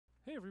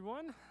Hey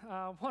everyone,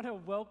 I want to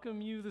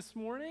welcome you this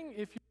morning.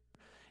 If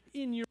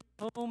you're in your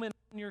home and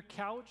on your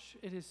couch,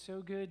 it is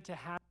so good to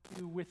have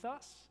you with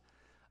us.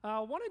 I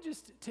want to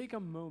just take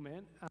a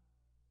moment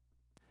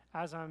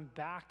as I'm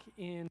back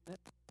in,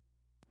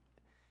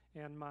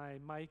 and my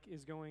mic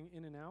is going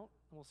in and out.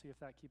 We'll see if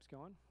that keeps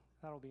going.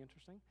 That'll be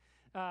interesting.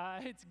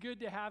 It's good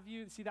to have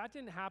you. See, that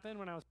didn't happen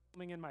when I was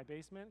filming in my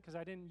basement because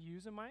I didn't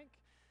use a mic.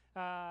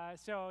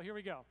 So here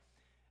we go.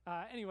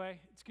 Anyway,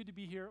 it's good to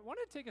be here. I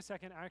wanted to take a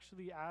second,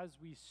 actually, as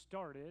we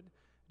started,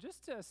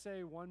 just to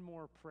say one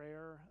more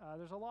prayer.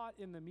 There's a lot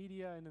in the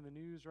media and in the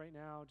news right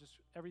now, just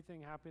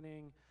everything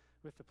happening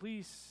with the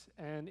police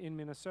and in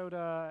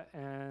Minnesota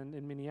and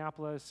in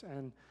Minneapolis,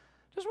 and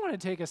just want to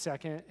take a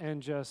second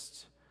and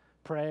just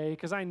pray,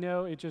 because I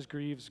know it just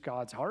grieves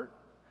God's heart,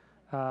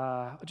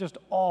 just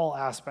all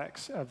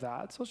aspects of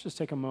that. So let's just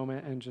take a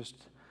moment and just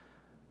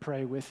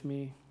pray with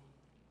me.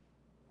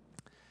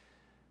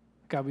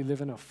 God, we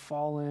live in a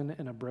fallen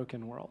and a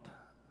broken world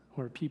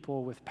where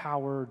people with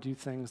power do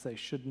things they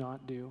should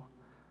not do.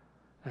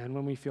 And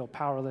when we feel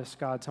powerless,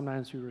 God,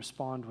 sometimes we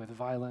respond with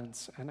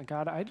violence. And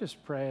God, I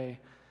just pray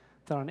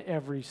that on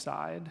every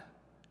side,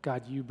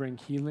 God, you bring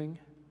healing.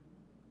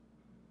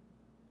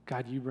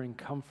 God, you bring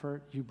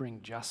comfort. You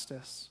bring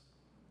justice.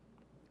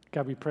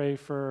 God, we pray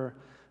for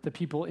the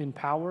people in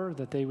power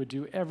that they would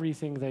do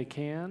everything they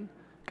can,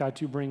 God,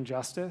 to bring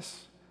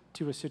justice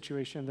to a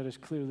situation that is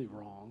clearly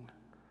wrong.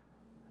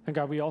 And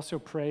God, we also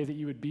pray that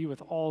you would be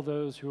with all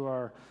those who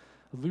are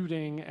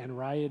looting and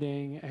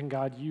rioting, and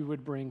God, you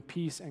would bring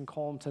peace and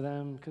calm to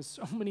them, because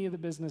so many of the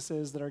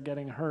businesses that are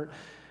getting hurt,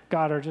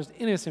 God, are just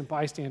innocent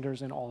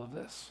bystanders in all of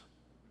this.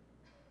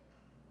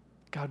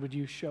 God, would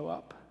you show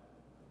up?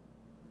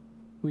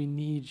 We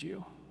need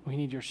you. We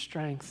need your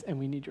strength, and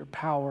we need your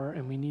power,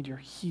 and we need your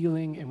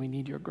healing, and we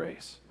need your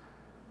grace.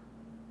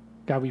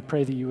 God, we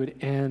pray that you would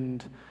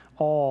end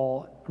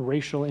all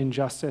racial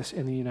injustice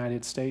in the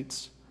United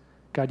States.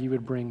 God, you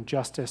would bring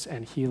justice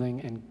and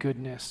healing and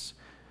goodness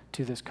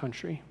to this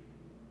country.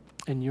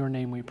 In your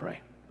name we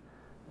pray.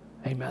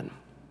 Amen.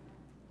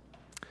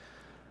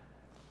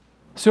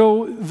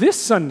 So this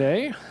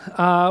Sunday,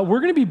 we're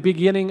going to be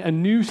beginning a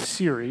new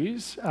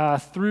series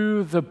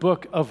through the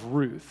book of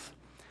Ruth.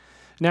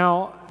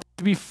 Now,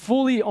 to be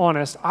fully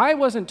honest, I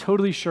wasn't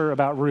totally sure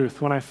about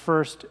Ruth when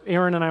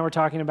Aaron and I were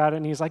talking about it,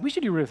 and he's like, we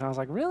should do Ruth. And I was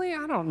like, really?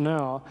 I don't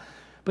know.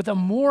 But the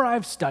more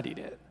I've studied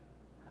it,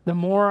 the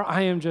more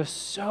I am just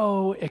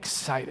so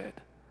excited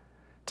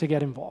to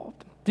get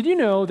involved. Did you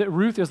know that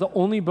Ruth is the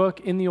only book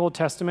in the Old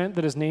Testament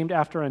that is named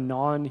after a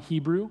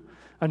non-Hebrew,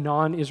 a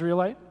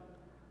non-Israelite?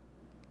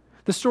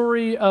 The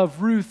story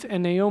of Ruth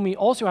and Naomi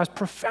also has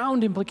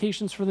profound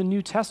implications for the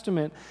New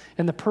Testament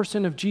and the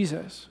person of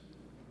Jesus.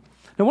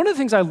 Now, one of the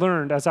things I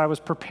learned as I was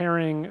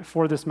preparing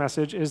for this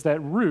message is that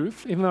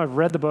Ruth, even though I've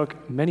read the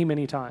book many,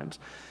 many times,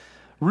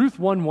 Ruth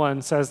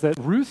 1:1 says that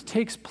Ruth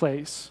takes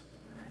place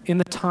in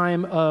the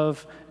time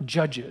of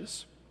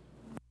Judges.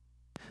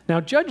 Now,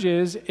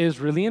 Judges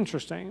is really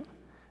interesting.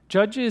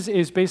 Judges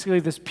is basically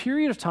this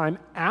period of time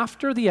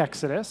after the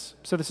Exodus.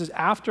 So this is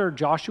after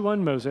Joshua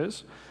and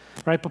Moses,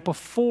 right? But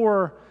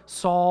before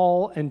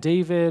Saul and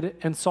David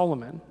and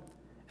Solomon.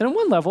 And on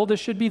one level, this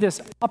should be this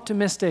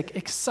optimistic,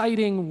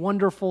 exciting,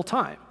 wonderful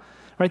time,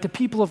 right? The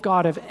people of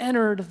God have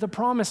entered the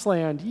promised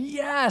land.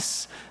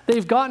 Yes,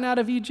 they've gotten out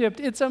of Egypt.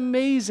 It's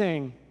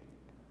amazing.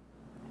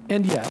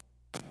 And yet,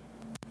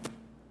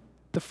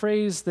 the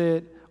phrase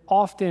that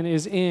often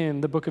is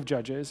in the book of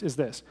Judges is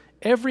this: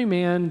 every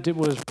man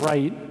was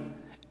right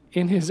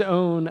in his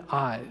own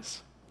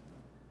eyes.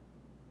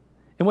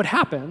 And what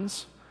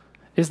happens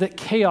is that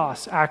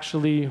chaos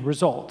actually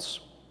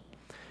results.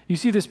 You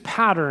see this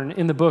pattern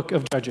in the book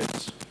of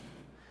Judges.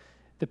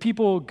 The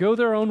people go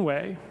their own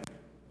way,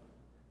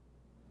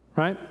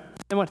 right?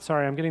 And what?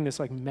 Sorry, I'm getting this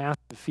like massive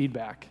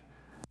feedback.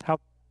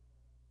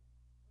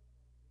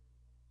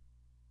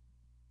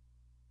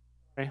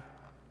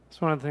 It's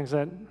one of the things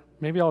that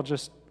maybe I'll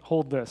just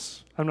hold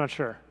this. I'm not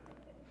sure.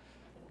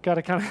 Got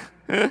to kind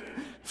of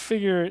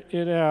figure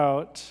it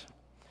out.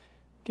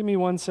 Give me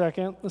 1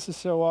 second. This is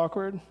so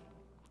awkward.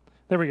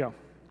 There we go.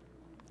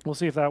 We'll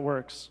see if that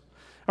works.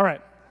 All right.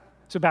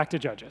 So back to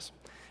Judges.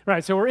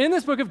 Right. So we're in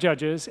this book of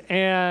Judges,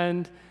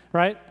 and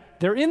right,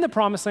 they're in the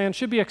promised land.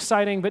 Should be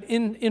exciting, but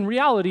in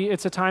reality,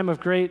 it's a time of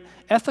great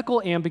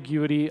ethical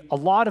ambiguity, a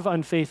lot of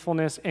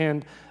unfaithfulness,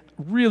 and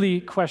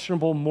really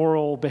questionable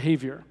moral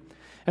behavior.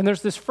 And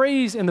there's this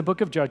phrase in the book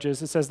of Judges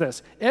that says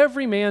this: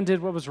 every man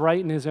did what was right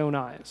in his own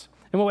eyes.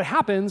 And what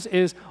happens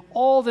is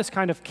all this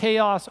kind of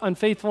chaos,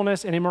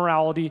 unfaithfulness, and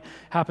immorality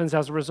happens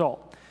as a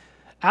result.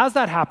 As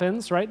that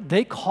happens, right,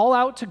 they call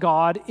out to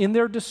God in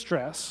their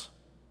distress,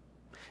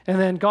 and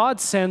then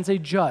God sends a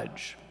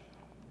judge.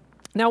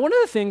 Now, one of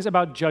the things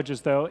about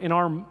judges, though, in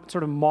our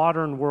sort of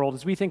modern world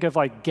is we think of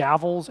like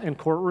gavels and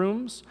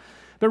courtrooms,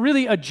 but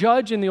really a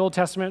judge in the Old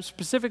Testament,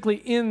 specifically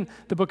in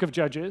the book of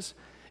Judges,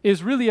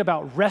 is really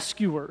about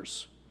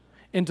rescuers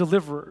and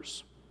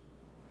deliverers.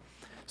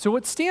 So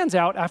what stands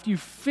out after you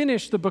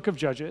finish the book of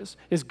Judges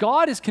is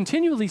God is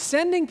continually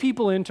sending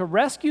people in to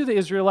rescue the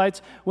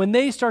Israelites when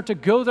they start to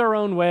go their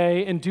own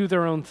way and do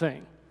their own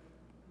thing.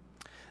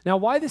 Now,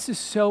 why this is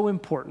so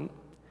important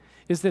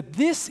is that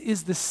this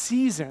is the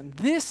season,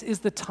 this is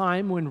the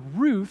time when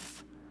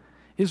Ruth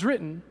is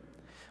written.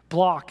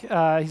 Block,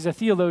 he's a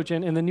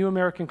theologian, in the New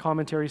American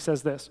Commentary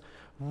says this: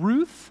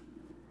 Ruth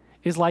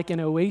is like an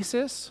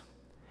oasis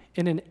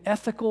in an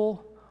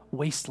ethical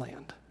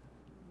wasteland.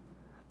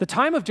 The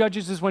time of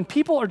Judges is when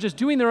people are just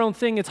doing their own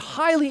thing. It's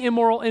highly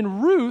immoral.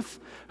 And Ruth,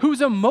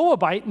 who's a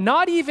Moabite,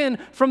 not even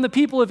from the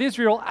people of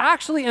Israel,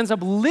 actually ends up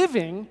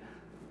living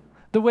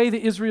the way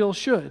that Israel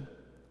should.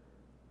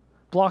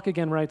 Block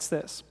again writes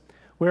this: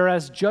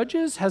 whereas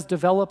Judges has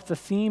developed the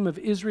theme of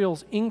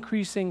Israel's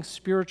increasing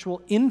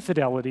spiritual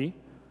infidelity,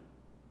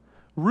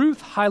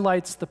 Ruth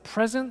highlights the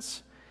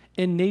presence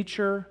and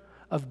nature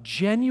of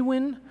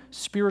genuine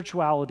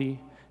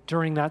spirituality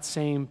during that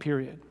same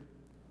period.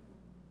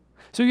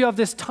 So you have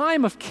this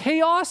time of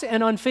chaos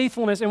and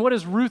unfaithfulness, and what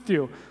does Ruth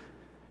do?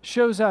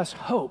 Shows us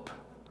hope,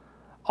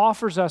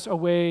 offers us a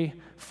way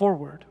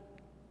forward.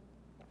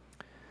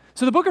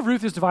 So the book of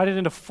Ruth is divided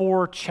into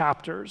 4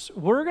 chapters.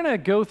 We're going to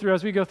go through,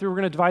 as we go through, we're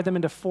going to divide them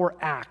into 4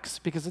 acts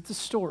because it's a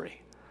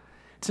story.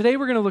 Today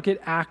we're going to look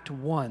at Act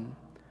 1,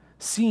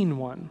 Scene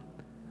 1.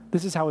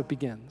 This is how it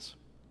begins.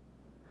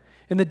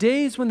 In the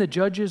days when the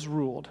judges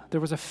ruled, there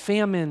was a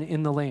famine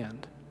in the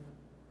land.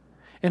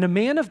 And a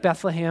man of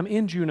Bethlehem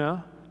in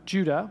Judah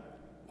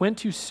went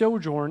to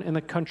sojourn in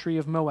the country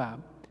of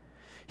Moab,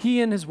 he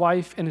and his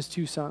wife and his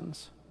 2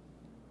 sons.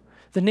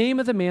 The name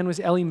of the man was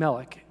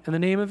Elimelech, and the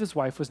name of his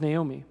wife was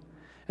Naomi.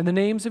 And the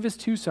names of his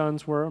 2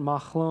 sons were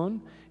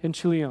Mahlon and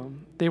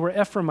Chilion. They were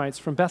Ephraimites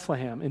from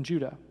Bethlehem in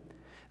Judah.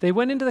 They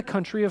went into the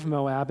country of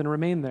Moab and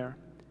remained there.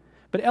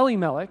 But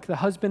Elimelech, the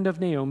husband of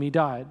Naomi,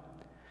 died,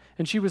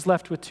 and she was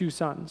left with 2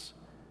 sons.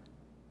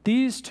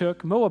 These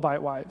took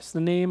Moabite wives. The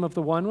name of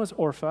the one was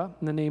Orpah,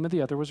 and the name of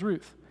the other was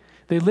Ruth.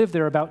 They lived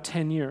there about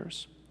 10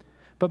 years.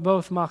 But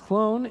both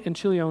Mahlon and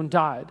Chilion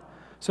died,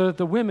 so that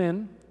the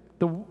woman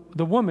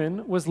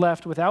was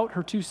left without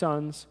her 2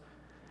 sons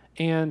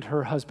and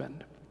her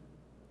husband.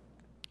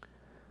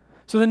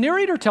 So the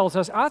narrator tells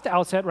us at the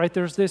outset, right,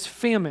 there's this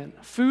famine.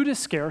 Food is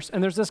scarce,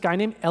 and there's this guy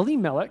named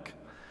Elimelech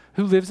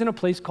who lives in a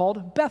place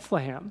called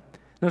Bethlehem.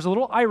 There's a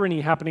little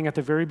irony happening at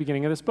the very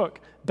beginning of this book.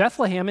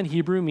 Bethlehem in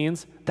Hebrew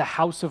means the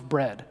house of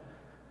bread.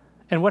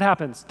 And what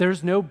happens?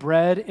 There's no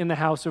bread in the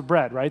house of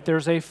bread, right?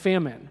 There's a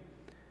famine.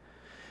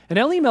 And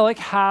Elimelech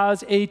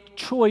has a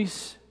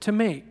choice to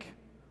make.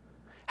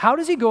 How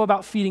does he go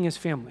about feeding his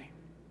family?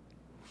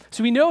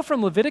 So we know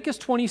from Leviticus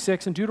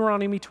 26 and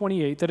Deuteronomy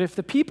 28 that if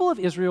the people of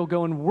Israel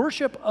go and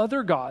worship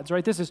other gods,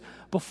 right, this is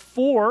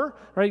before,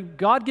 right,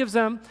 God gives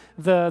them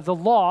the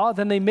law,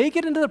 then they make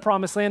it into the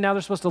promised land. Now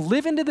they're supposed to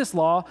live into this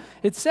law.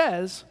 It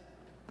says,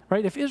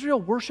 right, if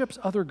Israel worships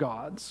other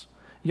gods,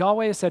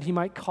 Yahweh has said he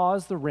might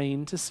cause the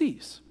rain to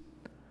cease.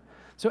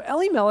 So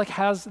Elimelech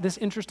has this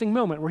interesting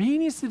moment where he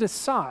needs to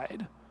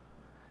decide,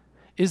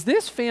 is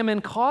this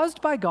famine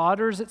caused by God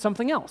or is it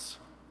something else?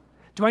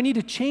 Do I need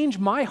to change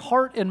my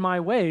heart and my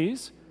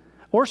ways,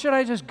 or should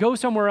I just go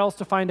somewhere else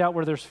to find out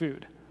where there's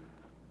food?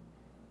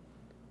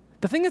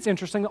 The thing that's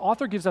interesting, the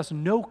author gives us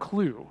no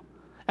clue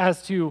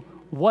as to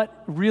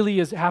what really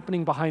is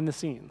happening behind the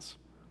scenes.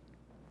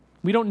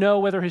 We don't know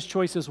whether his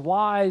choice is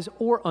wise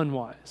or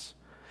unwise.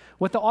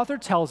 What the author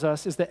tells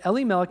us is that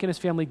Elimelech and his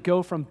family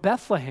go from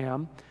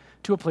Bethlehem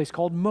to a place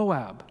called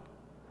Moab.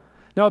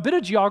 Now, a bit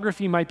of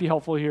geography might be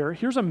helpful here.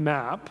 Here's a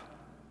map.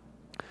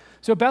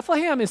 So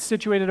Bethlehem is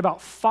situated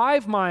about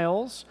 5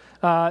 miles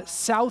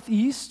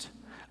southeast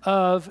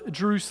of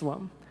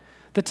Jerusalem.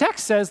 The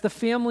text says the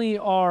family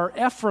are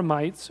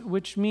Ephraimites,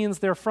 which means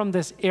they're from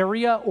this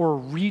area or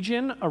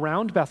region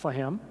around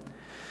Bethlehem.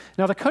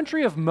 Now, the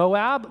country of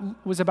Moab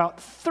was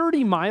about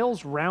 30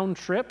 miles round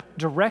trip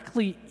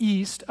directly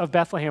east of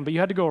Bethlehem, but you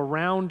had to go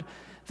around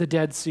the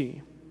Dead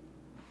Sea.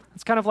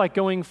 It's kind of like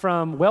going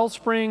from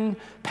Wellspring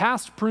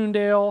past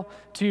Prunedale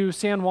to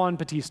San Juan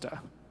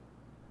Bautista.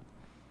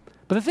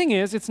 But the thing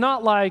is, it's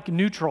not like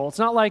neutral. It's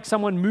not like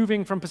someone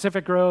moving from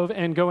Pacific Grove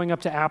and going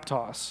up to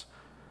Aptos.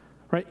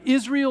 Right?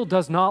 Israel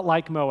does not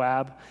like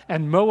Moab,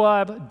 and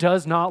Moab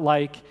does not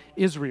like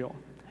Israel.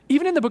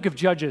 Even in the book of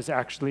Judges,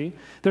 actually,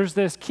 there's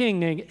this king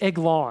named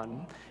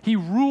Eglon. He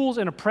rules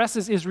and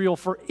oppresses Israel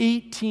for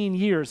 18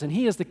 years, and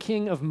he is the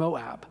king of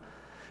Moab.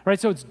 Right?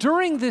 So it's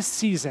during this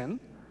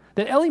season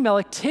that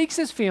Elimelech takes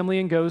his family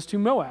and goes to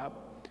Moab.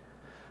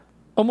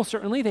 Almost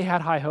certainly they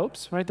had high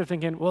hopes, right? They're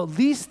thinking, well, at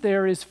least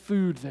there is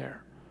food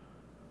there.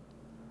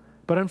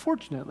 But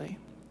unfortunately,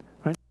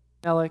 right,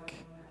 Elimelech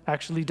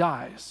actually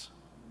dies.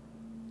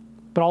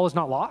 But all is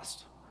not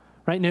lost,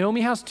 right?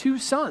 Naomi has 2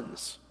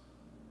 sons.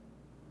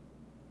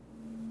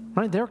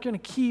 Right? They're going to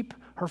keep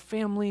her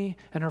family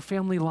and her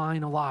family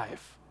line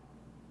alive.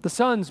 The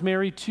sons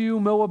marry 2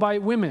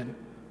 Moabite women.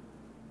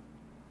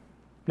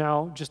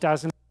 Now, just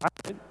as an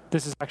aside,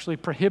 this is actually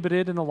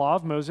prohibited in the law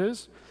of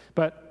Moses,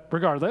 but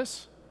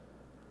regardless,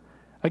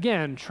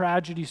 again,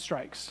 tragedy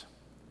strikes.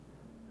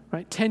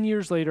 Right? 10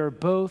 years later,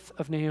 both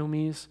of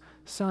Naomi's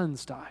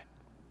sons die.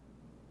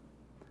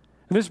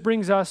 And this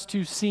brings us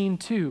to scene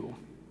 2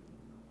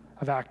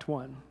 of Act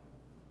 1,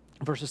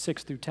 verses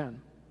 6 through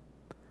 10.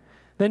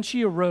 Then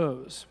she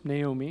arose,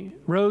 Naomi,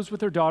 rose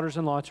with her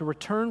daughters-in-law to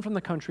return from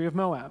the country of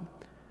Moab.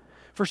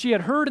 For she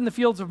had heard in the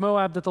fields of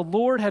Moab that the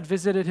Lord had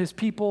visited his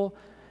people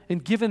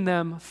and given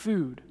them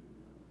food.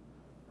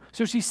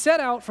 So she set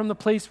out from the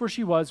place where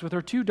she was with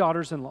her 2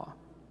 daughters-in-law.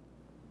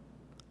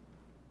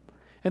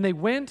 And they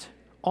went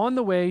on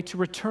the way to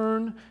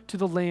return to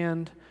the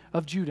land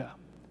of Judah.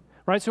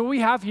 Right? So what we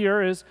have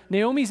here is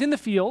Naomi's in the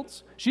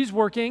fields, she's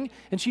working,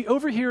 and she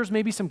overhears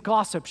maybe some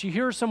gossip. She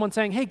hears someone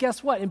saying, hey,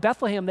 guess what? In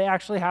Bethlehem, they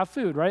actually have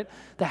food, right?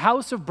 The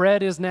house of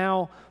bread is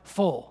now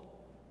full.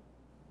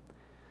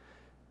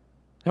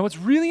 Now, what's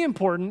really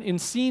important in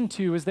scene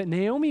 2 is that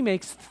Naomi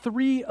makes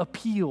 3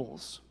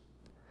 appeals.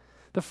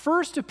 The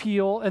first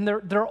appeal, and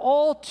they're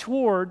all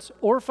towards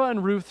Orpah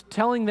and Ruth,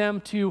 telling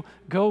them to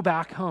go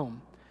back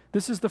home.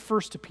 This is the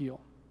first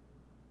appeal.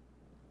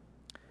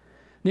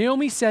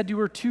 Naomi said to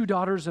her 2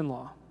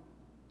 daughters-in-law,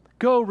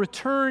 go,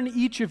 return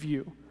each of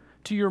you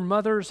to your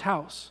mother's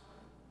house.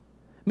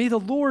 May the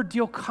Lord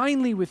deal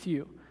kindly with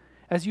you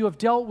as you have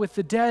dealt with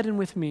the dead and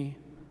with me.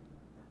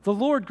 The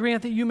Lord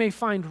grant that you may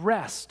find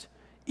rest,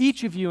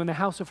 each of you in the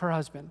house of her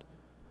husband.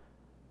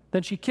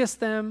 Then she kissed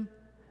them.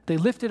 They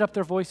lifted up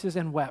their voices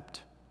and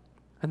wept.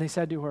 And they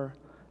said to her,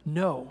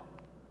 no,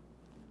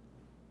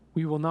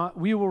 we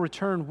will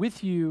return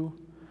with you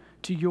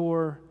to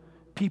your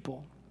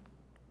people.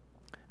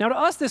 Now, to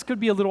us, this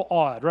could be a little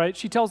odd, right?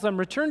 She tells them,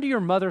 return to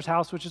your mother's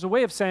house, which is a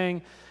way of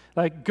saying,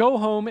 like, go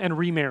home and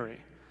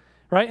remarry,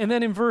 right? And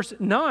then in verse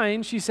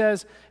 9, she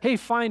says, hey,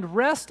 find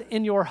rest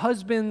in your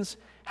husband's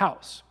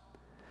house.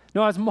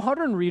 Now, as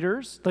modern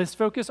readers, this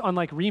focus on,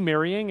 like,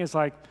 remarrying is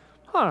like,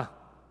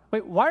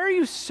 wait, why are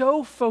you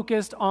so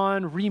focused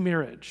on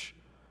remarriage?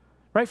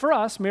 Right? For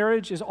us,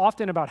 marriage is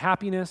often about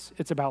happiness.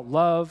 It's about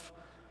love,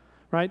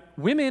 right?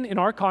 Women, in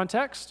our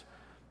context,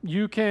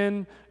 you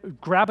can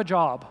grab a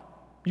job.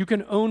 You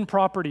can own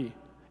property.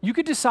 You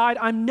could decide,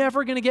 I'm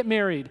never going to get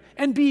married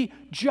and be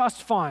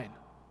just fine.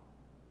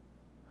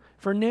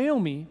 For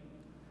Naomi,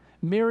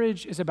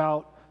 marriage is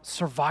about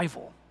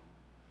survival.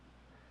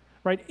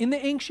 Right? In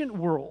the ancient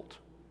world,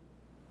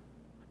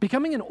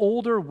 becoming an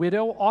older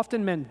widow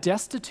often meant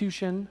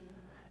destitution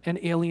and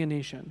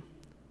alienation.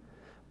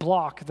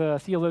 Bloch, the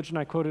theologian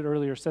I quoted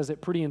earlier, says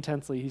it pretty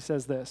intensely. He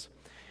says this,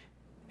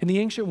 in the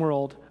ancient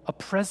world, a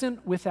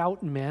present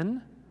without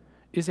men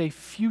is a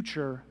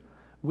future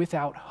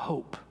without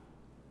hope.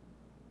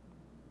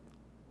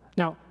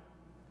 Now,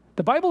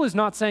 the Bible is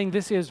not saying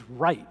this is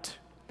right?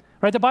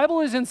 The Bible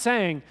isn't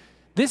saying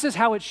this is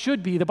how it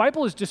should be. The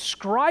Bible is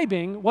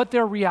describing what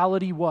their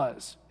reality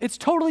was. It's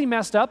totally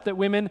messed up that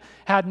women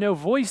had no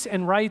voice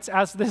and rights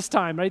as this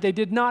time, right? They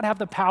did not have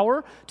the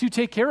power to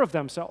take care of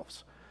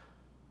themselves.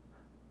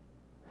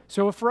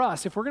 So for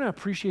us, if we're going to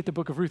appreciate the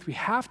book of Ruth, we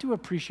have to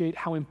appreciate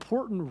how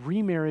important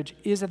remarriage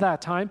is at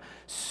that time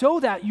so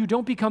that you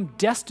don't become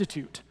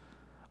destitute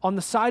on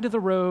the side of the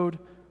road,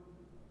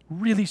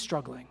 really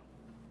struggling.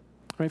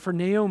 Right? For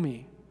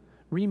Naomi,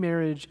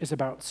 remarriage is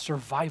about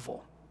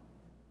survival.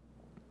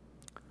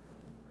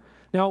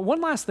 Now, one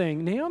last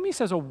thing. Naomi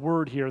says a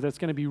word here that's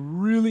going to be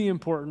really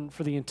important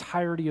for the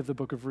entirety of the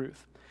book of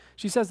Ruth.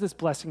 She says this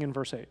blessing in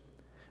verse 8.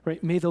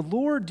 Right? May the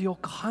Lord deal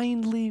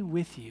kindly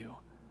with you.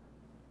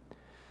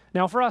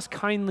 Now, for us,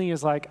 kindly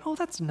is like, oh,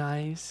 that's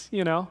nice,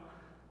 you know.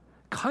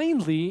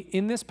 Kindly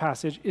in this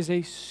passage is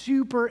a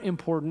super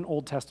important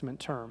Old Testament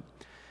term.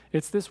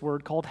 It's this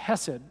word called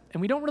hesed,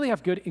 and we don't really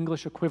have good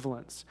English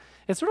equivalents.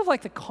 It's sort of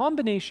like the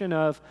combination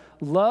of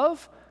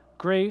love,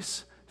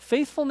 grace,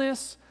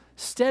 faithfulness,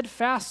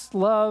 steadfast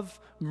love,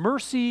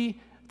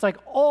 mercy. It's like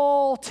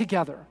all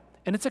together.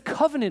 And it's a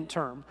covenant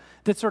term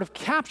that sort of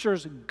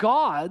captures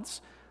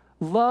God's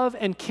love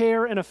and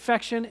care and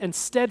affection and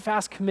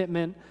steadfast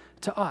commitment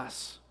to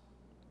us.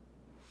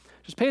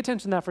 Just pay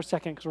attention to that for a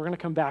second because we're going to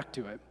come back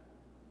to it.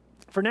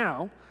 For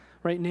now,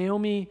 right,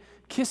 Naomi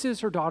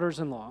kisses her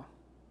daughters-in-law,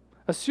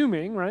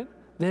 assuming, right,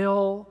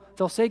 they'll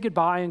say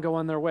goodbye and go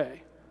on their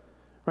way.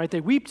 Right?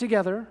 They weep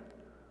together,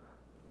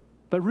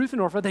 but Ruth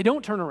and Orpah, they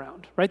don't turn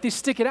around, right? They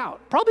stick it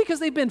out, probably because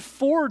they've been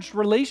forged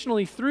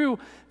relationally through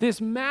this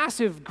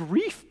massive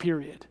grief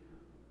period.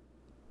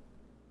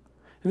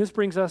 And this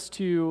brings us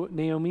to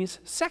Naomi's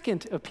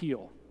second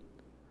appeal.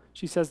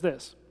 She says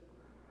this,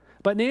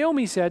 but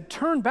Naomi said,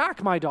 turn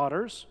back, my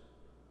daughters.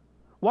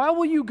 Why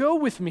will you go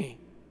with me?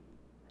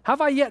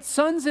 Have I yet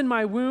sons in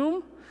my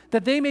womb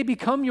that they may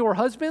become your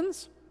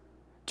husbands?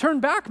 Turn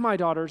back, my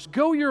daughters,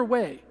 go your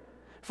way,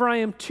 for I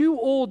am too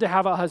old to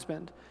have a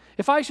husband.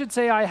 If I should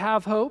say I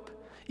have hope,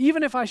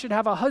 even if I should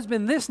have a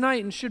husband this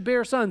night and should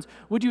bear sons,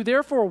 would you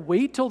therefore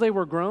wait till they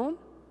were grown?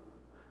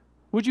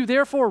 Would you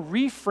therefore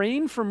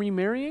refrain from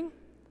remarrying?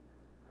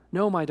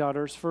 No, my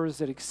daughters, for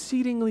is it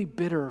exceedingly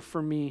bitter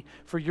for me,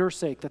 for your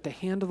sake, that the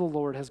hand of the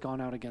Lord has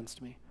gone out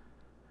against me.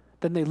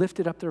 Then they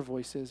lifted up their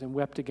voices and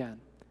wept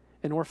again.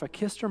 And Orpah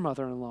kissed her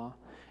mother-in-law,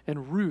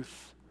 and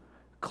Ruth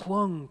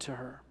clung to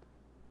her.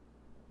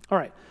 All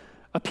right,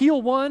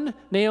 appeal 1,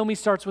 Naomi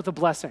starts with a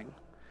blessing.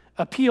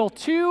 Appeal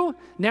 2,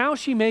 now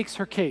she makes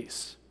her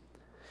case.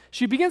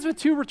 She begins with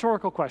 2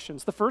 rhetorical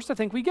questions. The first I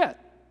think we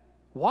get.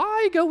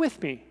 Why go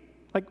with me?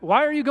 Like,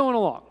 why are you going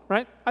along,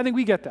 right? I think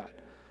we get that.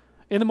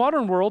 In the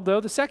modern world,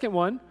 though, the second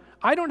one,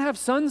 I don't have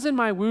sons in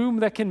my womb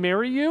that can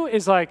marry you,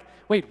 is like,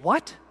 wait,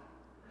 what?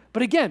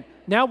 But again,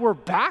 now we're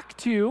back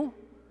to,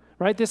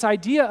 right, this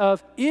idea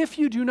of if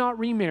you do not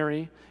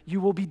remarry, you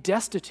will be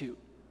destitute.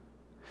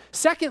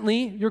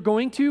 Secondly, you're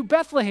going to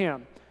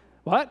Bethlehem.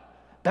 What?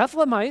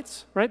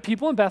 Bethlehemites, right,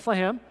 people in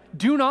Bethlehem,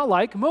 do not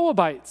like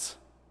Moabites.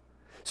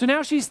 So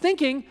now she's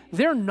thinking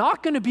they're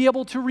not going to be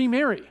able to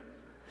remarry.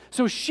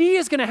 So she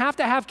is going to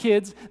have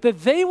kids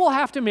that they will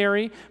have to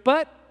marry,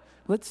 but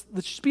let's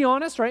just be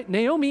honest, right?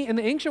 Naomi in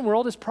the ancient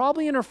world is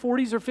probably in her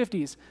 40s or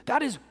 50s.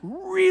 That is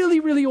really,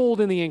 really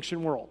old in the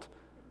ancient world.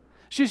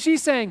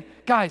 She's saying,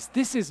 guys,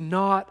 this is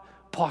not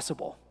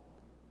possible.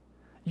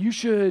 You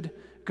should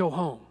go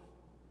home.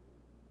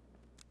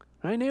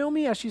 Right?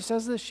 Naomi, as she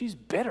says this, she's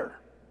bitter.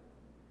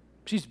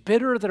 She's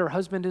bitter that her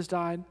husband has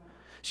died.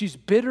 She's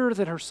bitter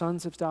that her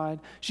sons have died.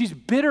 She's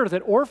bitter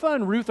that Orpah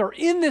and Ruth are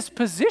in this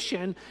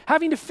position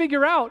having to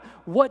figure out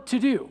what to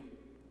do.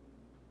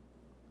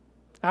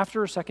 After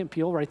her second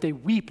appeal, right, they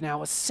weep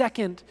now a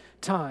second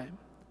time.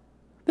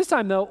 This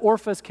time, though,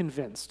 Orpah's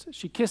convinced.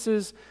 She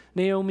kisses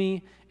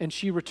Naomi and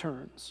she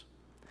returns.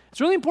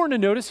 It's really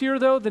important to notice here,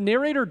 though, the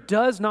narrator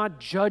does not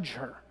judge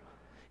her.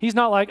 He's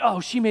not like,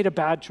 oh, she made a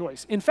bad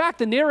choice. In fact,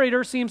 the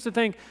narrator seems to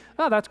think,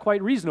 oh, that's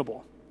quite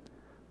reasonable.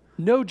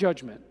 No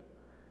judgment,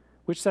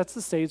 which sets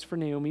the stage for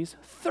Naomi's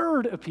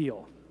third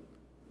appeal.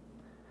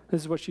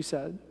 This is what she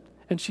said.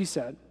 And she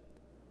said,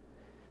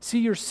 see,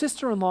 your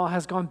sister-in-law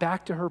has gone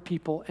back to her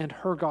people and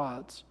her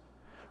gods.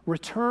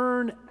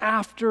 Return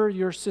after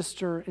your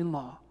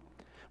sister-in-law.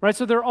 Right,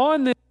 so they're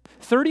on this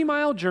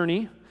 30-mile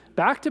journey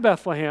back to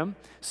Bethlehem.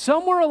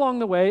 Somewhere along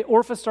the way,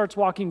 Orpah starts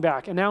walking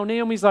back. And now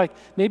Naomi's like,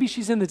 maybe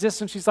she's in the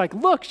distance. She's like,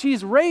 look,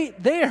 she's right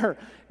there.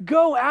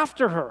 Go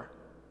after her.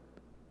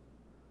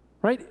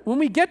 Right? When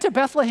we get to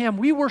Bethlehem,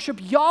 we worship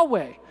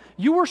Yahweh.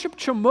 You worship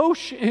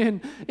Chemosh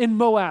in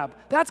Moab.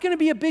 That's going to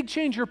be a big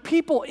change. Your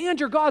people and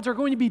your gods are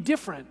going to be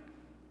different.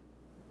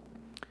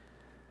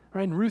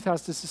 Right? And Ruth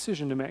has this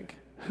decision to make.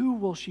 Who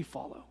will she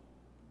follow?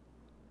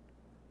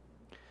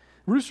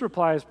 Ruth's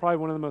reply is probably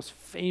one of the most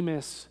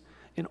famous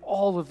in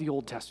all of the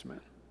Old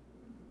Testament.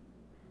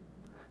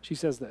 She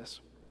says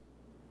this,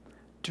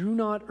 do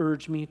not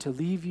urge me to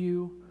leave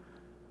you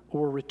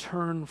or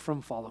return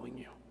from following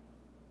you.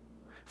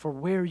 For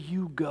where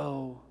you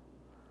go,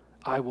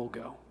 I will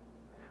go.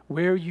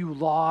 Where you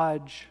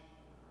lodge,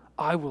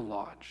 I will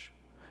lodge.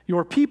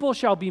 Your people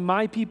shall be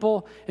my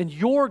people, and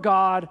your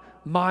God,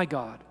 my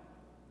God.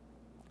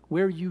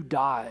 Where you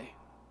die,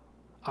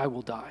 I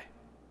will die,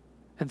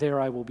 and there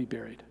I will be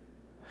buried.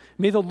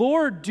 May the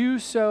Lord do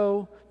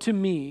so to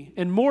me,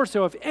 and more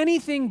so, if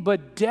anything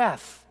but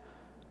death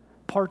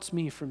parts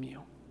me from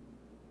you.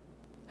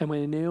 And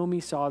when Naomi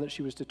saw that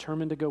she was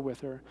determined to go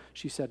with her,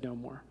 she said no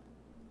more.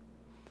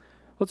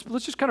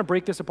 Let's just kind of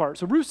break this apart.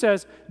 So Ruth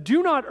says,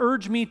 do not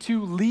urge me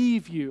to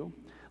leave you.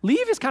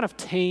 Leave is kind of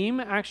tame,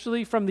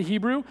 actually, from the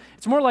Hebrew.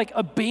 It's more like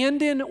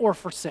abandon or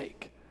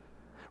forsake.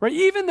 Right?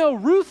 Even though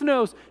Ruth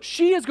knows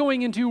she is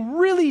going into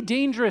really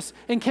dangerous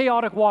and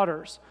chaotic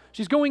waters.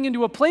 She's going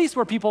into a place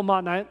where people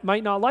might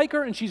not like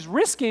her, and she's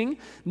risking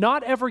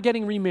not ever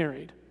getting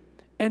remarried.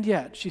 And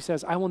yet, she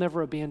says, I will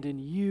never abandon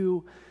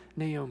you,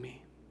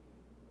 Naomi.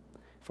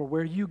 For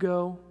where you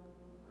go,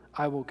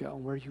 I will go.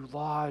 Where you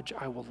lodge,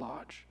 I will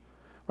lodge.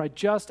 Right?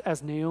 Just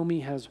as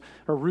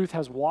Ruth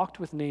has walked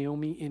with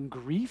Naomi in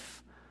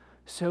grief,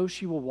 so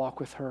she will walk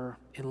with her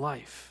in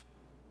life.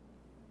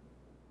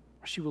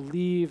 She will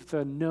leave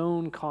the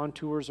known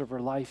contours of her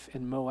life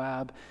in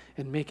Moab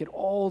and make it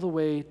all the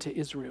way to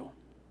Israel.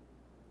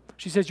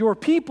 She says, your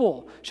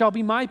people shall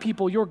be my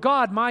people, your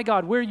God, my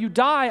God. Where you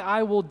die,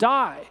 I will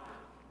die,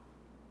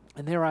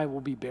 and there I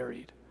will be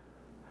buried.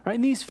 Right?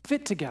 And these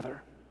fit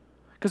together.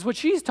 Because what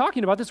she's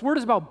talking about, this word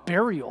is about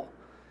burial,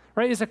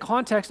 right? Is a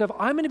context of,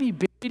 I'm going to be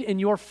buried in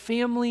your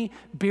family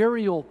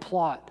burial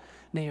plot,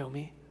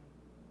 Naomi.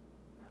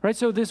 Right?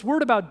 So this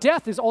word about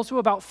death is also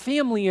about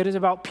family. It is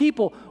about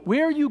people.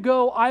 Where you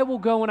go, I will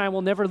go, and I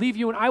will never leave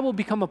you, and I will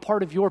become a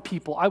part of your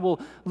people. I will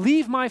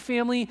leave my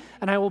family,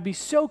 and I will be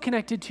so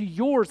connected to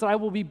yours that I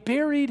will be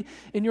buried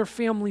in your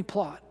family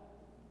plot.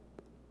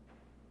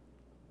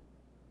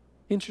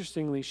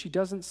 Interestingly, she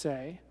doesn't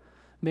say,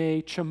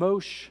 may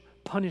Chemosh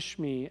punish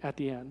me at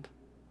the end.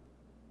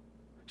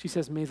 She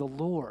says, may the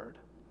Lord,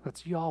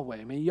 that's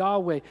Yahweh, may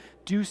Yahweh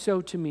do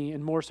so to me,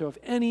 and more so, if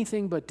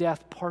anything but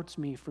death parts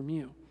me from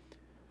you.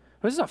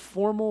 This is a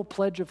formal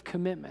pledge of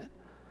commitment.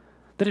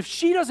 That if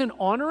she doesn't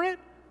honor it,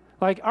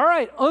 like, all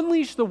right,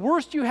 unleash the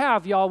worst you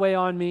have, Yahweh,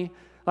 on me.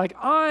 Like,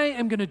 I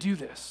am going to do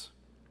this.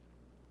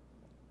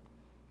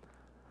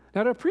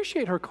 Now, to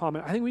appreciate her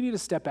comment, I think we need to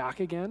step back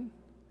again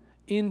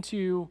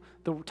into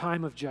the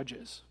time of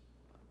Judges.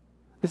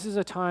 This is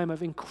a time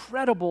of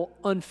incredible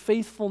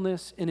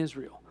unfaithfulness in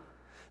Israel.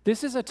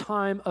 This is a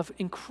time of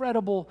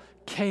incredible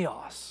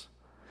chaos.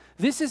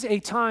 This is a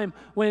time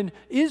when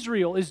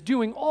Israel is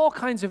doing all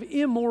kinds of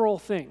immoral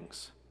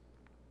things.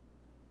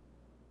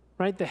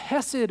 Right? The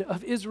Hesed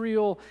of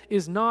Israel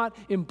is not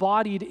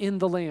embodied in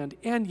the land,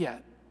 and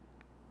yet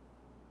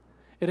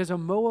it is a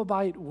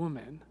Moabite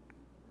woman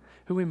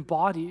who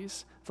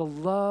embodies the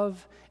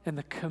love and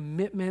the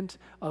commitment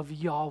of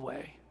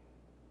Yahweh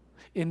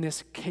in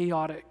this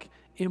chaotic,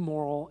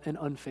 immoral, and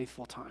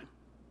unfaithful time.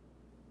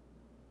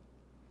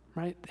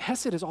 Right?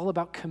 Hesed is all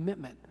about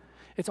commitment.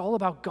 It's all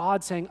about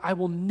God saying, I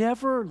will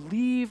never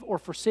leave or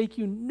forsake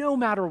you no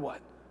matter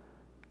what.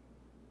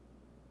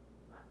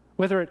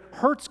 Whether it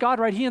hurts God,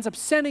 right? He ends up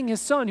sending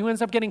his son who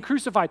ends up getting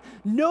crucified.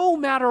 No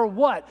matter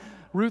what,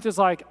 Ruth is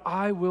like,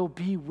 I will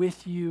be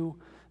with you,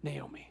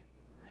 Naomi.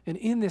 And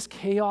in this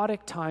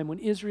chaotic time when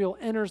Israel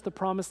enters the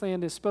promised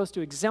land, is supposed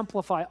to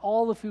exemplify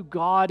all of who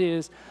God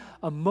is,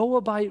 a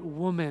Moabite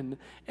woman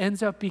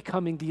ends up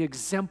becoming the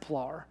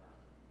exemplar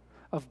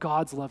of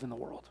God's love in the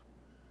world.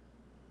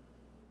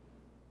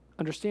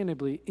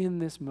 Understandably, in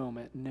this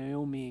moment,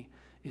 Naomi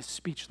is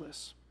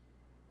speechless.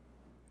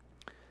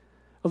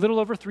 A little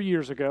over 3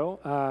 years ago,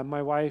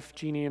 my wife,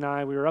 Jeannie, and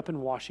I, we were up in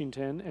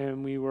Washington,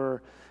 and we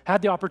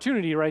had the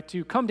opportunity, right,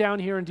 to come down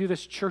here and do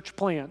this church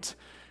plant,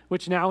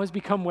 which now has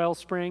become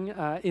Wellspring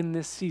in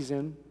this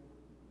season.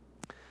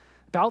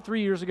 About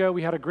 3 years ago,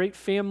 we had a great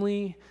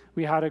family.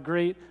 We had a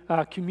great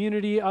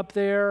community up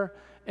there,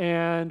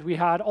 and we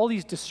had all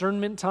these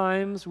discernment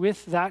times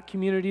with that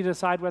community to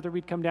decide whether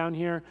we'd come down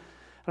here.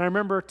 And I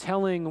remember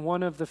telling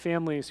one of the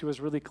families who was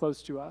really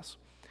close to us,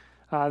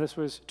 this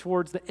was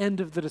towards the end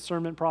of the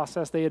discernment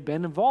process. They had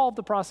been involved in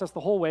the process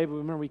the whole way, but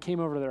remember we came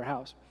over to their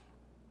house.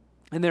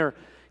 And their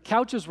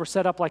couches were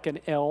set up like an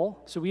L.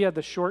 So we had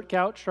the short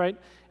couch, right?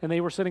 And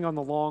they were sitting on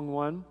the long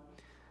one.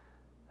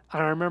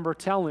 And I remember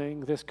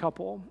telling this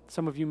couple,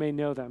 some of you may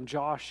know them,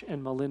 Josh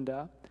and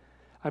Melinda.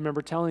 I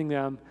remember telling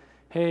them,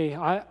 hey,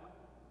 I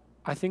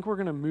think we're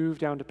going to move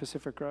down to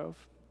Pacific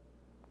Grove.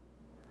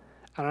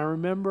 And I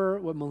remember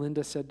what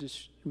Melinda said to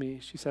me.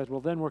 She said, well,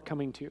 then we're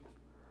coming too.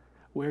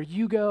 Where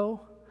you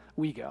go,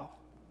 we go.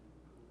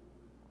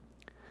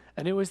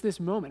 And it was this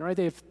moment, right?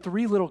 They have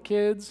 3 little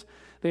kids.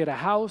 They had a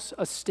house,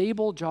 a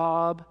stable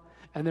job,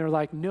 and they're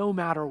like, no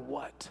matter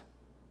what,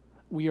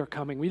 we are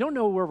coming. We don't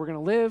know where we're going to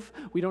live.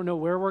 We don't know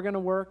where we're going to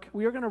work.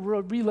 We are going to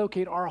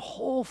relocate our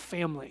whole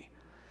family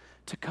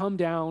to come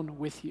down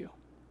with you.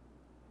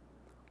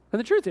 And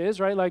the truth is,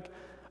 right, like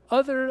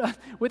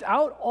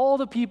without all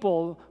the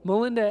people,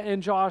 Melinda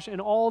and Josh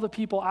and all the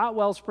people at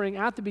Wellspring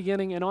at the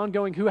beginning and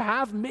ongoing who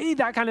have made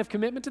that kind of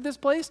commitment to this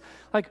place,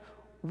 like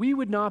we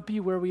would not be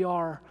where we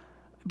are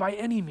by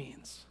any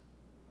means.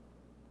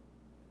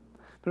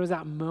 But it was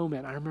that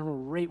moment, I remember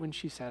right when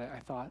she said it,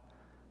 I thought,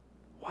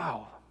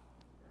 wow,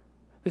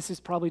 this is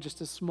probably just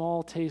a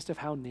small taste of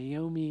how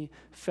Naomi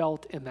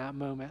felt in that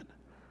moment.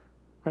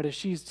 Right, as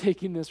she's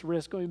taking this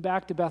risk, going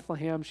back to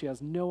Bethlehem, she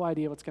has no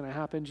idea what's going to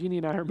happen. Jeannie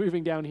and I are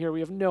moving down here. We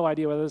have no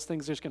idea whether those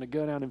things are just going to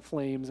go down in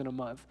flames in a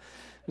month.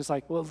 It's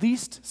like, well, at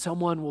least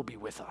someone will be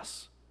with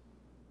us.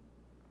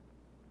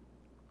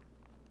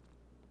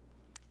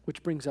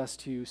 Which brings us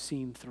to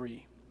scene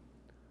 3.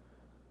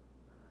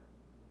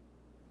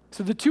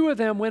 So the 2 of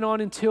them went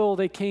on until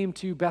they came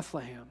to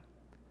Bethlehem.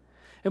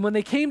 And when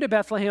they came to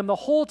Bethlehem, the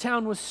whole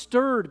town was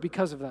stirred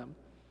because of them.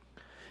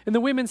 And the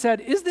women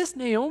said, is this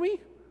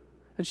Naomi?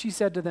 And she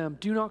said to them,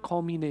 do not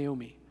call me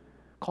Naomi,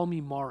 call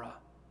me Mara,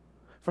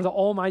 for the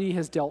Almighty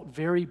has dealt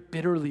very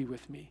bitterly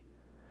with me.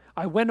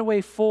 I went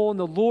away full, and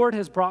the Lord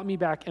has brought me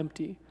back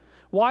empty.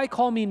 Why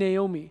call me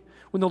Naomi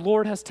when the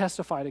Lord has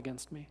testified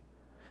against me?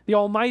 The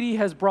Almighty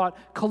has brought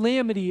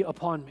calamity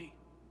upon me.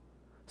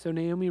 So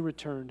Naomi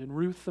returned, and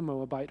Ruth the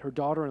Moabite, her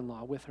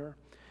daughter-in-law, with her,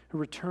 who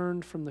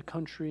returned from the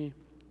country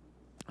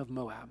of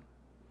Moab.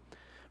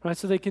 Right,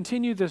 so they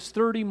continued this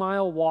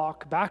 30-mile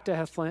walk back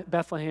to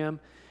Bethlehem,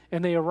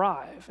 and they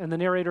arrive, and the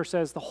narrator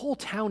says the whole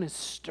town is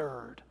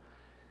stirred.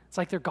 It's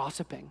like they're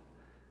gossiping.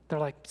 They're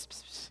like, pss,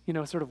 pss,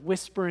 pss, sort of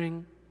whispering.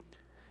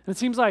 And it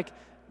seems like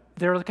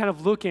they're kind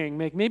of looking,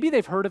 maybe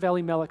they've heard of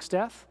Elimelech's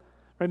death,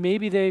 right?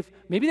 Maybe they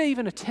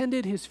even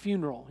attended his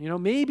funeral.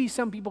 Maybe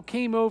some people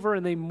came over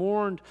and they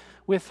mourned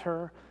with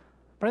her.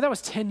 But that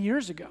was 10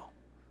 years ago.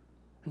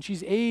 And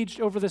she's aged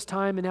over this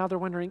time, and now they're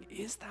wondering,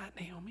 is that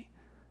Naomi?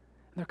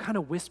 And they're kind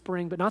of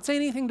whispering, but not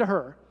saying anything to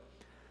her.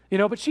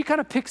 But she kind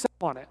of picks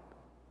up on it.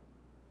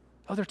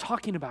 Oh, they're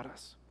talking about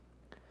us.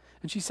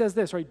 And she says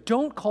this, right?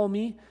 Don't call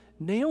me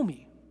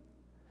Naomi.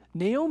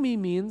 Naomi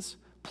means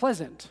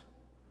pleasant.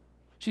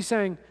 She's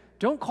saying,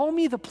 don't call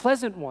me the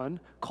pleasant one,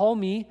 call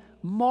me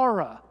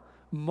Mara.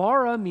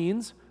 Mara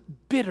means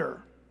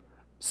bitter.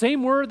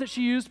 Same word that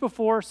she used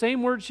before,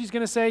 same word she's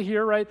going to say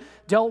here, right?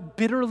 Dealt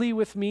bitterly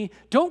with me.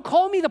 Don't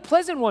call me the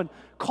pleasant one,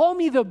 call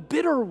me the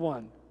bitter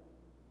one.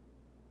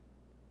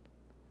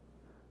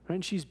 Right?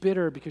 And she's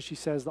bitter because she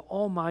says the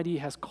Almighty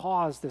has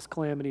caused this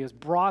calamity, has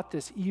brought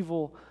this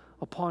evil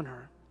upon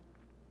her.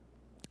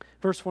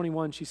 Verse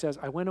 21, she says,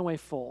 I went away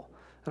full,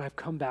 and I've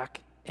come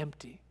back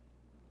empty.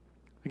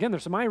 Again,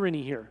 there's some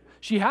irony here.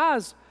 She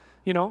has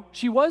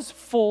She was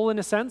full in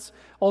a sense,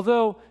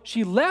 although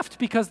she left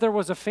because there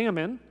was a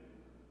famine.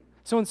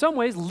 So in some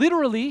ways,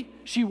 literally,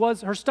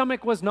 her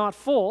stomach was not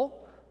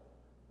full,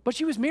 but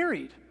she was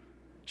married.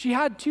 She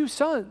had 2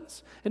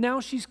 sons, and now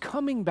she's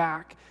coming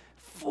back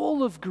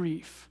full of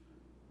grief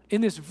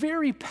in this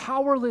very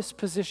powerless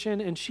position,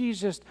 and she's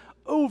just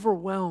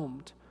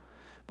overwhelmed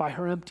by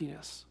her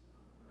emptiness.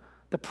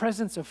 The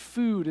presence of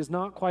food is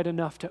not quite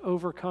enough to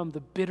overcome the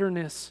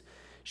bitterness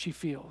she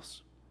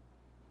feels.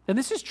 And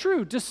this is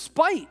true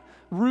despite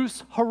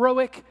Ruth's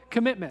heroic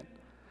commitment,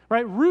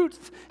 right?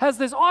 Ruth has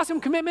this awesome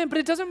commitment, but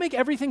it doesn't make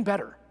everything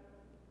better.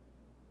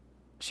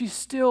 She's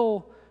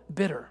still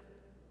bitter.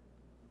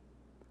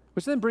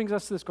 Which then brings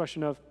us to this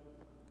question of,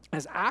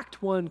 as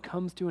Act 1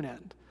 comes to an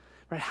end,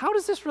 right? How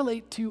does this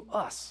relate to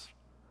us?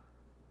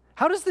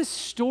 How does this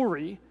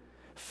story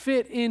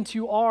fit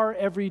into our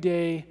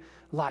everyday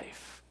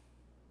life?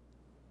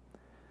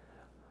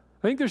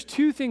 I think there's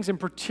 2 things in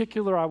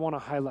particular I want to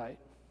highlight.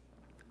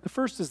 The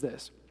first is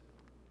this,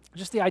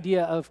 just the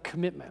idea of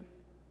commitment,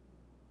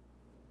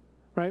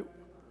 right?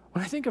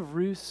 When I think of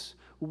Ruth's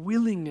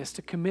willingness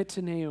to commit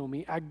to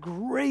Naomi at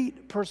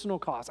great personal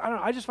cost,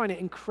 I just find it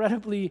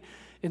incredibly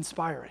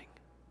inspiring.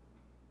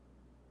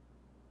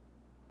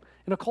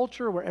 In a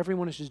culture where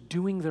everyone is just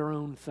doing their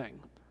own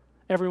thing,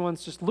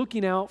 everyone's just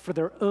looking out for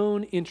their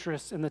own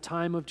interests in the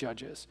time of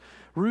Judges,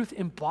 Ruth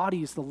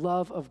embodies the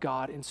love of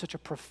God in such a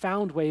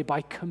profound way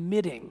by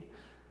committing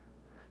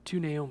to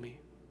Naomi.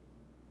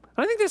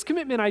 And I think this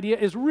commitment idea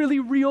is really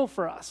real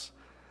for us,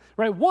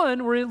 right?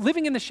 One, we're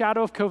living in the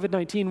shadow of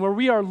COVID-19 where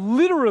we are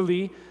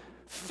literally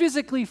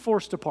physically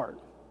forced apart.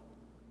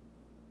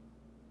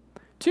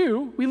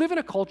 2, we live in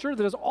a culture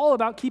that is all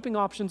about keeping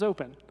options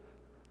open,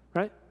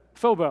 right?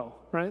 FOBO,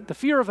 right? The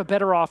fear of a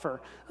better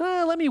offer.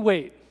 Let me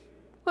wait.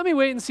 Let me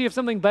wait and see if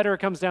something better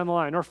comes down the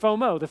line. Or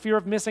FOMO, the fear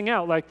of missing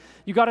out. Like,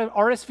 you got to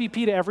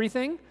RSVP to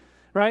everything,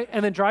 right?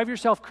 And then drive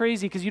yourself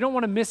crazy because you don't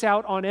want to miss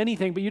out on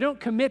anything, but you don't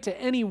commit to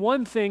any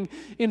one thing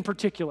in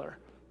particular.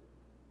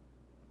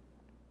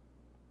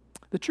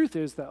 The truth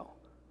is, though,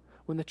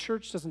 when the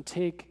church doesn't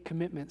take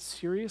commitment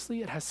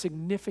seriously, it has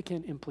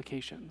significant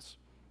implications.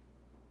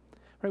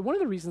 Right? One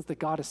of the reasons that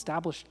God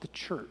established the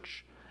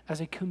church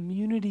as a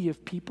community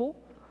of people,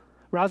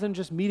 rather than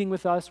just meeting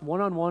with us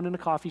one-on-one in a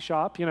coffee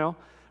shop,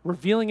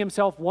 revealing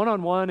himself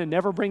one-on-one and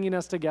never bringing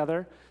us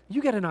together.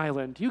 You get an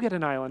island,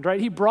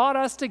 right? He brought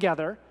us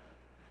together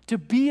to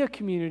be a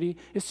community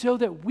is so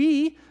that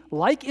we,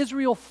 like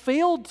Israel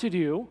failed to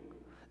do,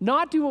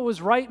 not do what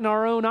was right in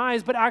our own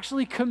eyes, but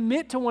actually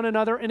commit to one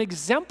another and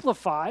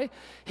exemplify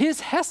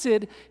his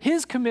hesed,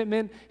 his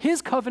commitment,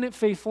 his covenant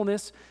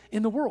faithfulness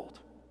in the world.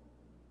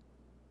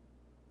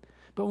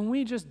 But when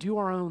we just do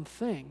our own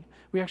thing,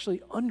 we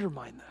actually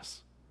undermine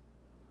this.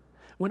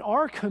 When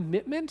our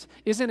commitment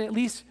isn't at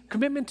least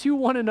commitment to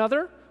one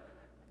another,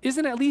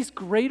 isn't at least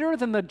greater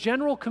than the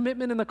general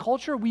commitment in the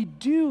culture, we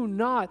do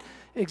not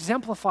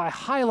exemplify,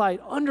 highlight,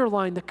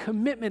 underline the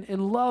commitment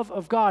and love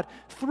of God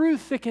through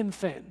thick and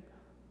thin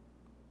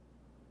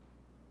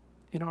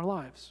in our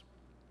lives.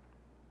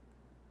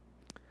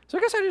 So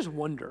I guess I just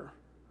wonder,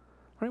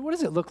 right, what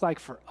does it look like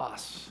for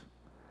us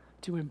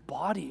to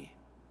embody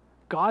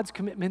God's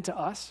commitment to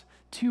us,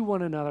 to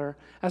one another,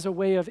 as a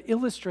way of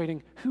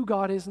illustrating who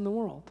God is in the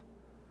world?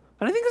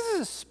 And I think this is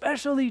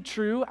especially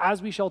true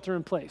as we shelter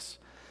in place,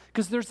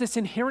 because there's this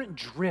inherent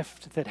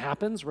drift that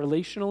happens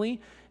relationally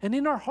and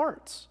in our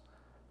hearts.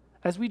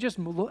 As we just,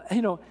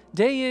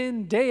 day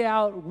in, day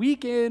out,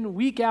 week in,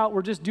 week out,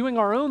 we're just doing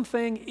our own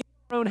thing in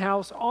our own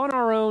house, on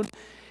our own.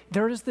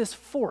 There is this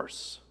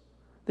force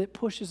that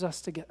pushes us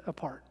to get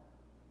apart.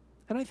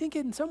 And I think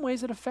in some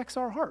ways it affects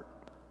our heart.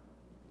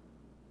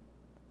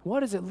 What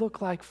does it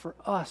look like for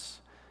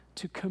us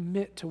to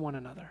commit to one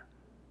another?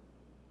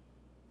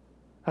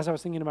 As I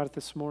was thinking about it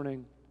this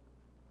morning,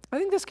 I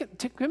think this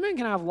commitment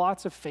can have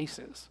lots of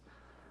faces.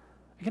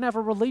 It can have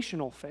a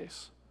relational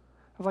face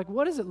of like,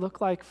 what does it look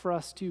like for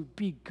us to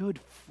be good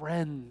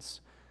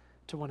friends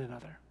to one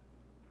another?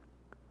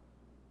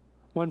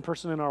 One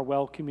person in our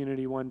well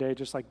community one day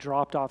just like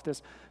dropped off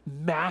this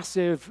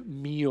massive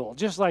meal,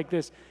 just like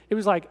this. It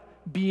was like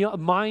a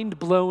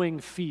mind-blowing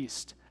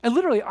feast. And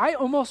literally, I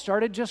almost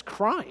started just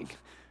crying.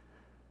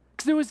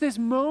 Because there was this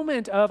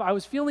moment of I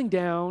was feeling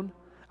down,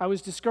 I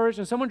was discouraged,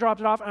 and someone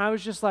dropped it off, and I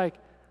was just like,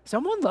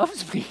 someone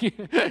loves me.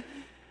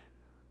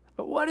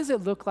 But what does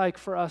it look like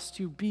for us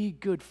to be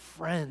good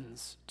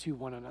friends to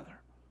one another?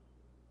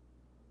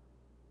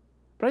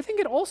 But I think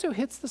it also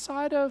hits the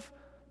side of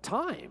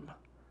time.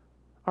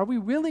 Are we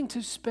willing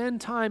to spend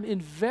time,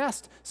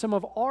 invest some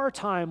of our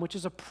time, which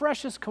is a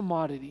precious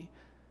commodity,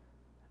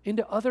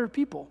 into other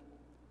people?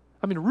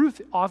 I mean,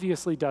 Ruth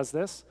obviously does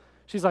this.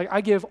 She's like,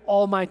 I give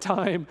all my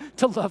time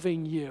to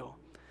loving you.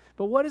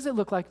 But what does it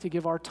look like to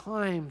give our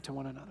time to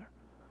one another?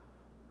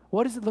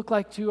 What does it look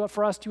like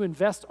for us to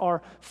invest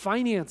our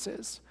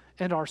finances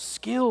and our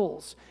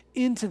skills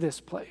into this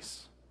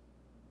place?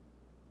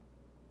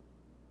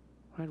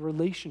 Right?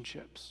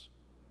 Relationships,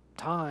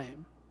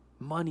 time,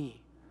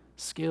 money,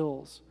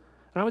 skills.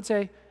 And I would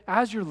say,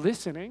 as you're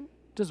listening,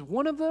 Does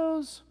one of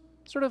those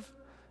sort of,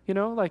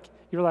 like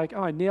you're like,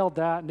 oh, I nailed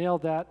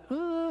that.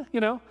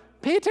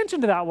 Pay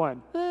attention to that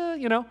one.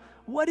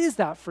 What is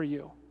that for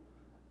you?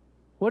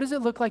 What does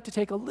it look like to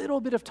take a little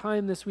bit of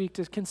time this week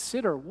to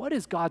consider what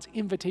is God's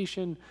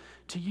invitation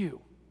to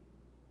you?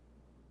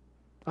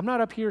 I'm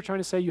not up here trying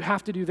to say you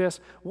have to do this.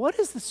 What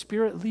is the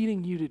Spirit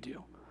leading you to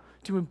do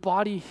to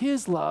embody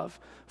His love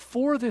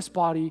for this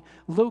body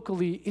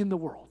locally in the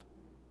world?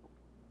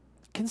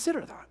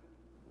 Consider that.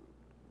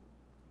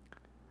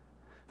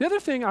 The other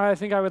thing I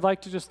think I would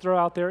like to just throw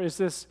out there is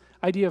this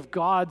idea of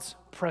God's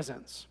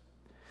presence.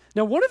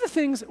 Now, one of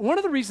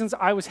the reasons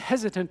I was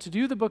hesitant to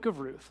do the book of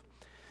Ruth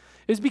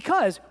is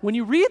because when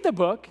you read the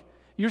book,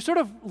 you're sort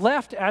of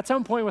left at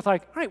some point with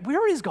like, all right,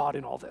 where is God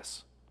in all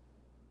this?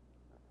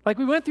 Like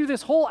we went through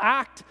this whole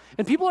act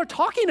and people are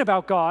talking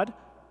about God,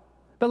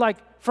 but like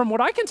from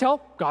what I can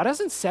tell, God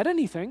hasn't said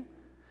anything.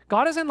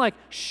 God hasn't like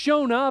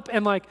shown up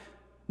and like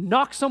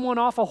knocked someone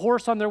off a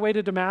horse on their way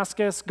to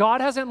Damascus.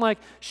 God hasn't like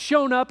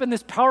shown up in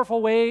this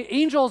powerful way.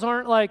 Angels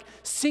aren't like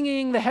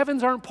singing, the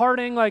heavens aren't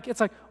parting. Like it's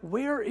like,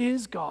 where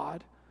is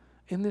God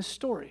in this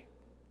story?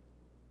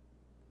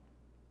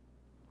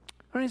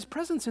 Right, His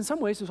presence in some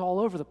ways is all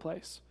over the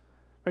place.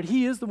 Right?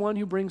 He is the one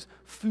who brings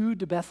food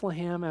to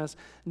Bethlehem as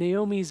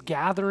Naomi's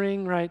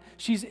gathering, right?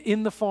 She's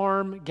in the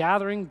farm,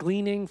 gathering,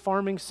 gleaning,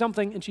 farming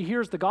something, and she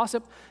hears the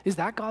gossip. Is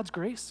that God's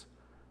grace?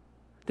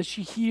 That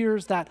she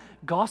hears that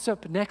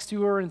gossip next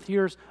to her and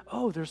hears,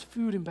 oh, there's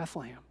food in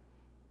Bethlehem.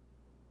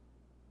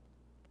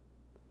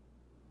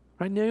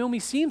 Right? Naomi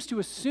seems to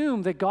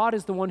assume that God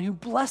is the one who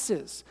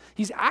blesses.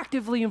 He's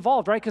actively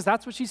involved, right? Because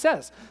that's what she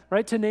says,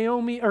 right? To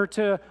Naomi or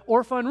to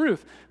Orpah and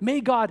Ruth. May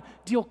God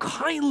deal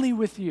kindly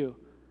with you.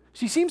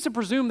 She seems to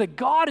presume that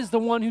God is the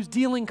one who's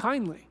dealing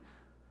kindly.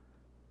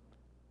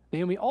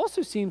 Naomi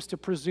also seems to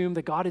presume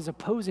that God is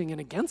opposing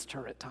and against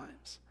her at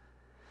times.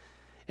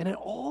 And in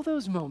all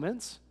those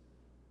moments,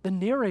 the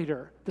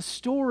narrator, the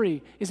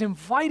story, is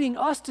inviting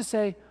us to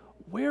say,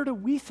 where do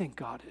we think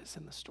God is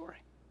in the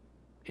story?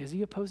 Is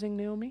He opposing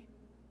Naomi?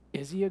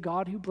 Is He a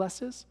God who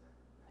blesses?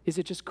 Is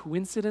it just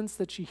coincidence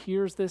that she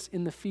hears this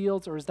in the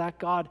fields, or is that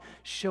God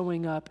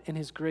showing up in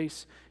His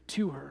grace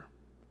to her?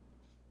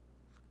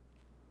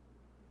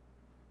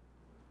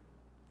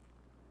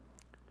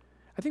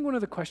 I think one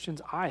of the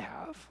questions I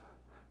have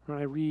when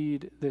I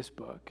read this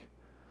book,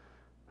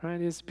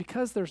 right, is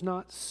because there's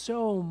not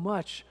so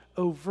much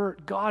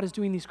overt God is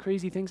doing these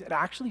crazy things, it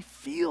actually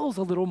feels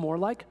a little more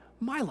like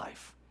my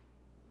life.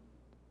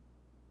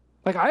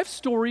 Like I have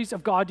stories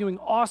of God doing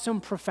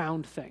awesome,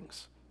 profound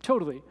things,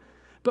 totally.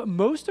 But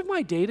most of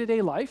my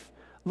day-to-day life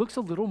looks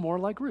a little more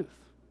like Ruth.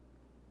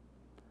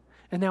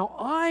 And now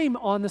I'm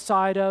on the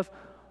side of,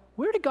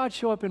 where did God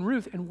show up in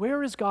Ruth, and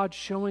where is God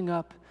showing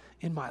up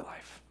in my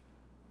life?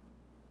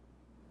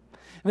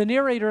 And the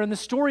narrator in the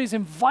story is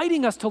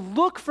inviting us to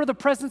look for the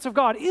presence of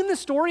God in the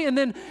story, and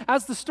then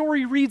as the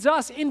story reads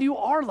us into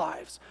our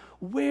lives,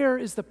 where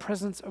is the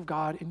presence of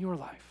God in your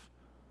life?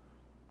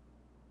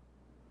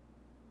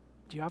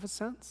 Do you have a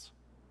sense?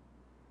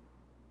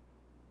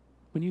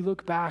 When you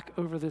look back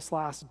over this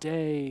last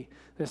day,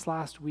 this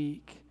last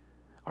week,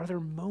 are there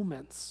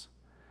moments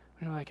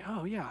when you're like,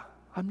 oh yeah,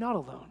 I'm not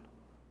alone.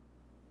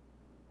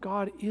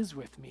 God is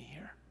with me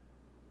here.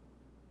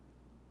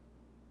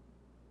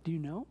 Do you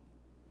know?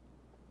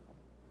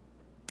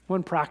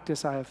 One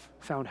practice I have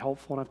found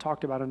helpful, and I've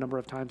talked about a number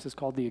of times, is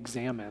called the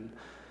examine.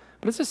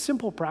 But it's a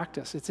simple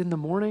practice. It's in the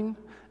morning,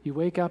 you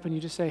wake up and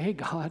you just say, hey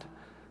God,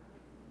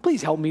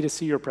 please help me to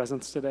see your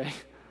presence today.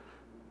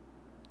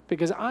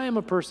 Because I am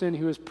a person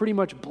who is pretty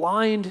much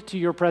blind to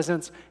your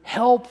presence.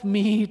 Help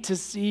me to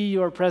see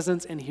your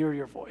presence and hear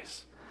your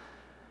voice.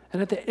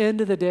 And at the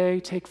end of the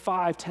day, take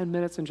 5-10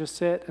 minutes and just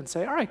sit and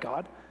say, all right,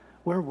 God,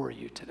 where were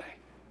you today?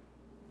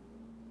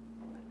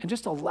 And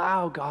just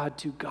allow God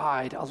to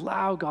guide,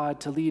 allow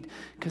God to lead.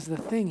 Because the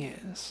thing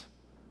is,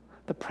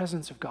 the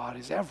presence of God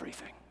is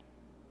everything.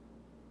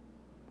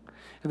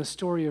 And the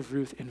story of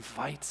Ruth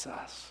invites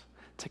us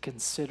to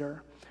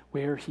consider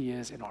where He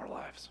is in our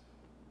lives.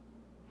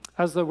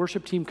 As the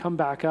worship team come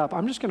back up,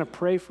 I'm just going to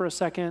pray for a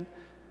second.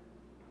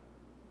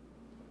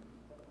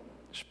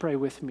 Just pray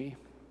with me.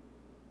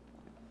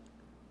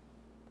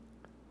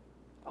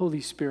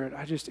 Holy Spirit,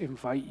 I just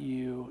invite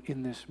you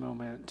in this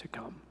moment to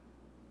come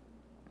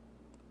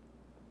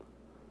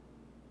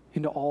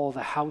into all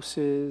the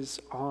houses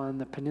on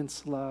the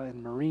peninsula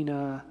and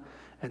Marina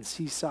and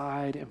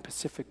Seaside and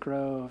Pacific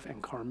Grove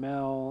and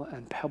Carmel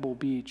and Pebble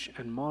Beach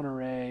and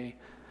Monterey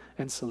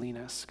and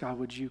Salinas. God,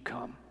 would you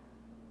come?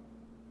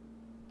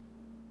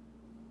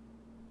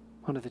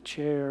 Onto the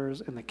chairs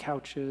and the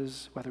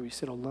couches, whether we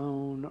sit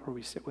alone or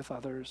we sit with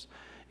others,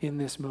 in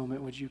this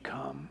moment, would you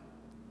come?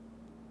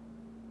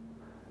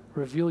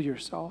 Reveal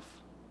yourself.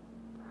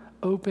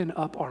 Open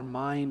up our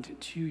mind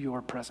to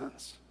your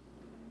presence,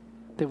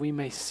 that we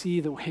may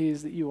see the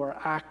ways that you are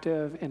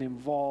active and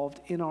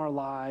involved in our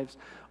lives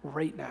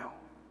right now.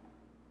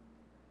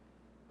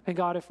 And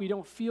God, if we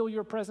don't feel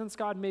your presence,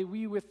 God, may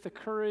we, with the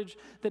courage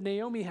that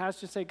Naomi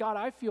has, to say, God,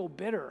 I feel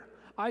bitter.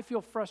 I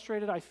feel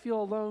frustrated. I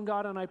feel alone,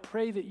 God, and I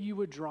pray that you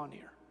would draw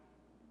near.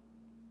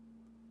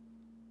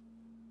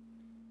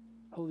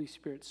 Holy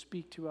Spirit,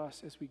 speak to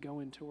us as we go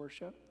into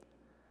worship,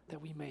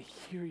 that we may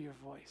hear your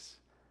voice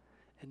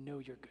and know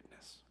your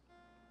goodness.